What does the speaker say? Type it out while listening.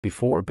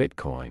Before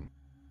Bitcoin,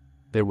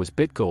 there was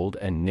Bitgold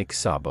and Nick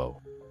Szabo.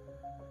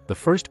 The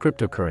first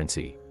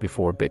cryptocurrency,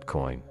 before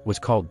Bitcoin, was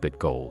called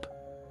Bitgold.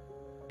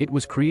 It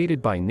was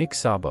created by Nick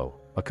Szabo,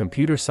 a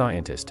computer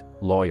scientist,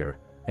 lawyer,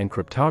 and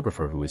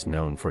cryptographer who is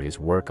known for his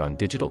work on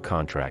digital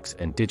contracts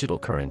and digital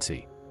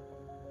currency.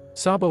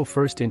 Szabo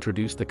first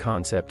introduced the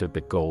concept of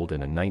Bitgold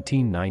in a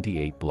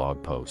 1998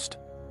 blog post.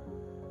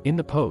 In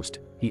the post,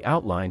 he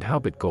outlined how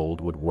Bitgold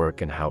would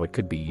work and how it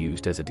could be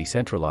used as a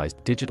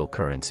decentralized digital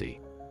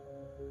currency.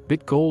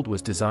 Bitgold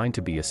was designed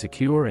to be a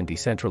secure and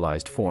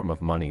decentralized form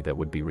of money that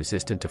would be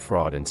resistant to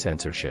fraud and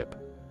censorship.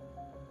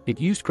 It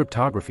used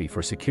cryptography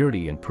for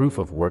security and proof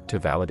of work to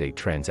validate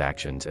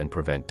transactions and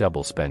prevent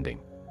double spending.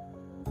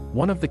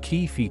 One of the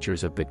key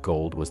features of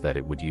Bitgold was that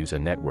it would use a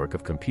network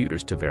of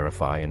computers to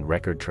verify and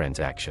record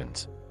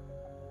transactions.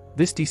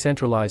 This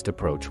decentralized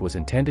approach was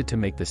intended to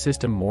make the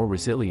system more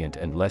resilient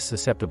and less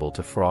susceptible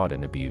to fraud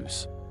and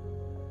abuse.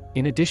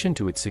 In addition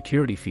to its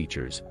security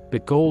features,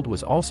 Bitgold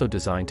was also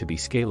designed to be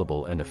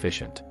scalable and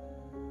efficient.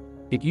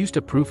 It used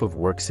a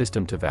proof-of-work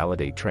system to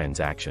validate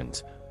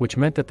transactions, which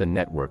meant that the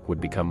network would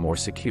become more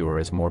secure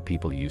as more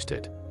people used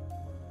it.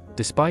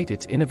 Despite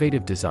its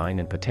innovative design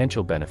and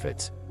potential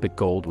benefits,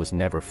 Bitgold was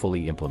never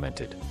fully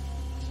implemented.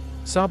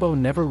 Szabo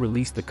never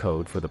released the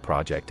code for the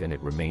project and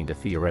it remained a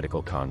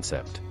theoretical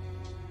concept.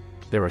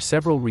 There are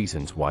several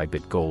reasons why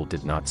Bitgold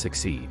did not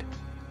succeed.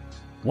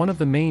 One of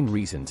the main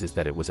reasons is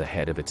that it was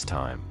ahead of its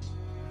time.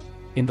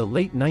 In the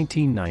late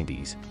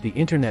 1990s, the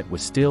internet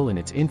was still in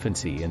its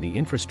infancy and the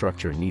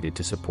infrastructure needed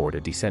to support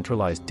a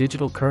decentralized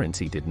digital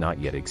currency did not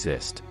yet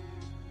exist.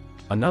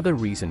 Another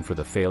reason for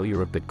the failure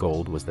of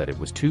Bitgold was that it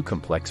was too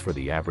complex for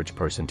the average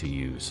person to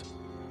use.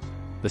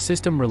 The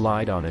system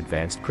relied on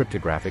advanced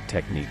cryptographic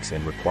techniques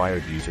and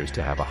required users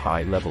to have a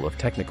high level of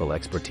technical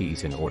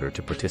expertise in order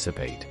to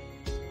participate.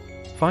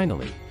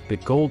 Finally,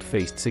 Bitgold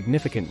faced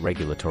significant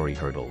regulatory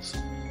hurdles.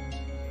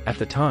 At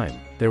the time,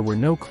 there were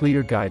no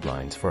clear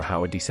guidelines for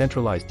how a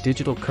decentralized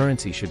digital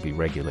currency should be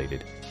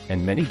regulated,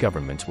 and many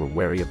governments were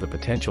wary of the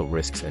potential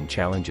risks and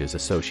challenges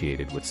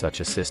associated with such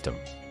a system.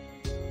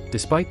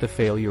 Despite the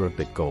failure of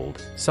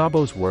Bitgold,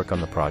 Szabo's work on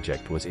the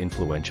project was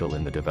influential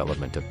in the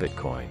development of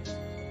Bitcoin.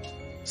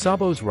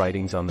 Szabo's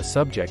writings on the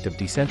subject of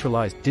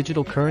decentralized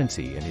digital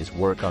currency and his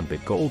work on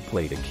Bitgold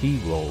played a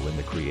key role in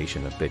the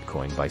creation of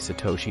Bitcoin by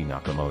Satoshi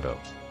Nakamoto.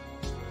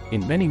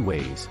 In many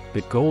ways,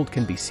 Bitgold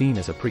can be seen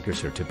as a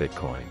precursor to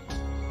Bitcoin.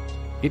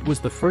 It was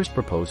the first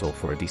proposal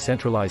for a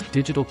decentralized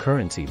digital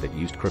currency that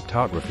used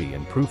cryptography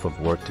and proof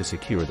of work to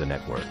secure the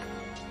network.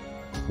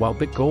 While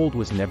Bitgold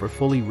was never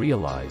fully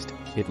realized,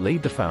 it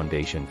laid the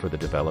foundation for the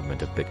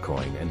development of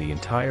Bitcoin and the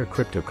entire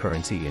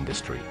cryptocurrency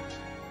industry.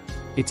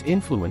 Its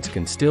influence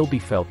can still be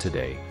felt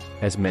today,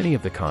 as many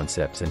of the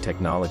concepts and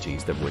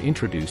technologies that were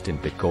introduced in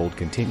Bitgold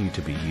continue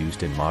to be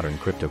used in modern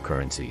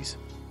cryptocurrencies.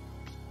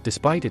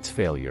 Despite its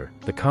failure,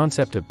 the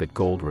concept of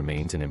Bitgold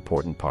remains an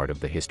important part of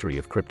the history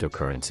of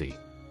cryptocurrency.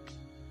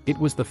 It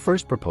was the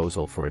first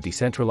proposal for a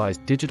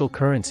decentralized digital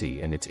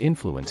currency and its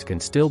influence can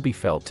still be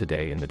felt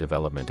today in the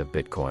development of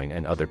Bitcoin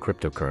and other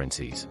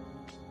cryptocurrencies.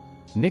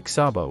 Nick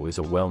Szabo is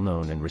a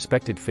well-known and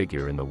respected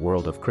figure in the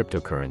world of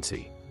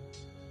cryptocurrency.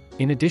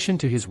 In addition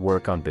to his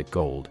work on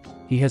Bitgold,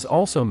 he has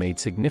also made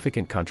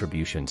significant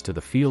contributions to the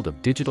field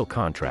of digital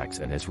contracts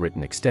and has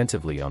written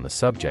extensively on the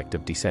subject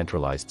of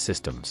decentralized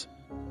systems.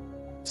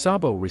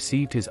 Szabo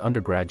received his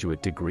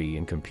undergraduate degree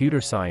in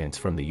computer science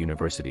from the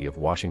University of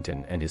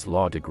Washington and his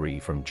law degree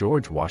from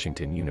George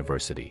Washington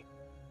University.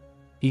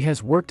 He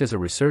has worked as a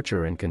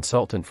researcher and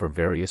consultant for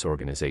various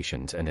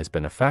organizations and has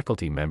been a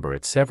faculty member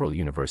at several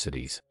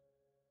universities.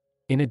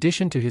 In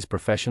addition to his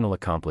professional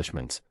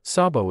accomplishments,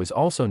 Szabo is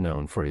also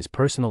known for his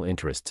personal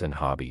interests and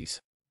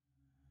hobbies.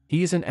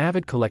 He is an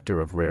avid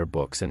collector of rare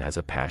books and has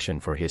a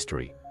passion for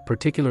history,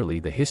 particularly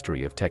the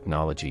history of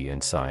technology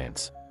and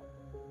science.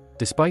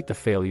 Despite the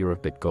failure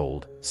of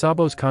Bitgold,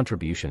 Szabo's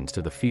contributions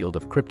to the field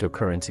of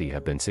cryptocurrency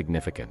have been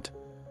significant.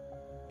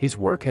 His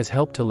work has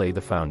helped to lay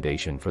the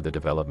foundation for the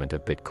development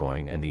of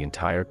Bitcoin and the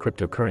entire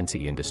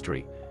cryptocurrency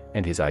industry,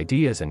 and his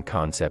ideas and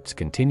concepts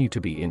continue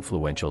to be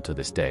influential to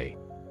this day.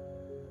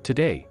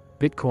 Today,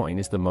 Bitcoin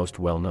is the most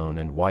well-known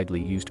and widely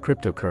used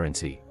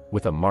cryptocurrency,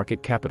 with a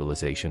market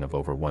capitalization of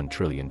over $1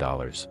 trillion.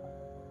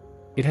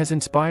 It has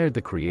inspired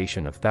the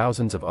creation of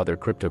thousands of other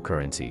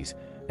cryptocurrencies,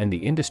 and the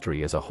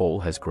industry as a whole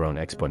has grown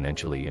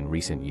exponentially in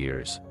recent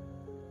years.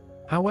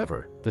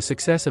 However, the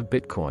success of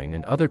Bitcoin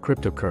and other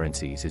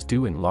cryptocurrencies is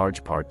due in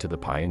large part to the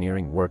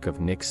pioneering work of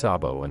Nick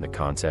Szabo and the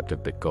concept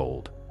of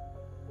Bitgold.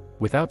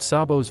 Without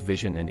Szabo's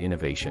vision and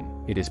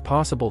innovation, it is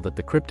possible that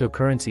the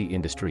cryptocurrency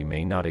industry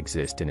may not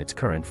exist in its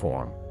current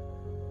form.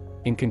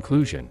 In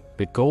conclusion,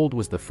 Bitgold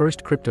was the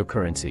first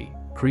cryptocurrency,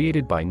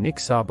 created by Nick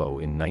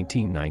Szabo in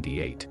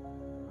 1998.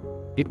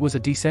 It was a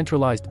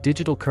decentralized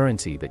digital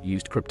currency that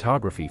used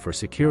cryptography for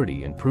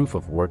security and proof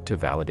of work to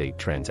validate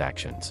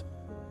transactions.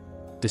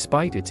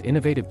 Despite its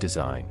innovative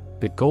design,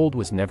 Bitgold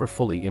was never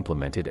fully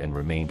implemented and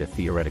remained a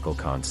theoretical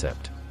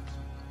concept.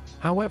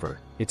 However,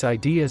 its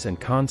ideas and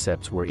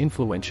concepts were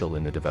influential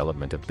in the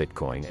development of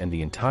Bitcoin and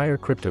the entire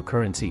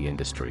cryptocurrency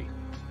industry.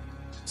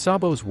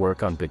 Szabo's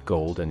work on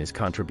Bitgold and his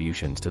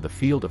contributions to the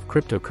field of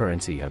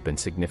cryptocurrency have been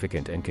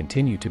significant and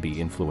continue to be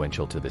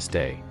influential to this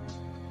day.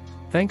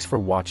 Thanks for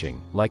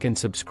watching, like and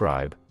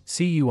subscribe,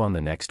 see you on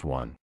the next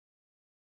one.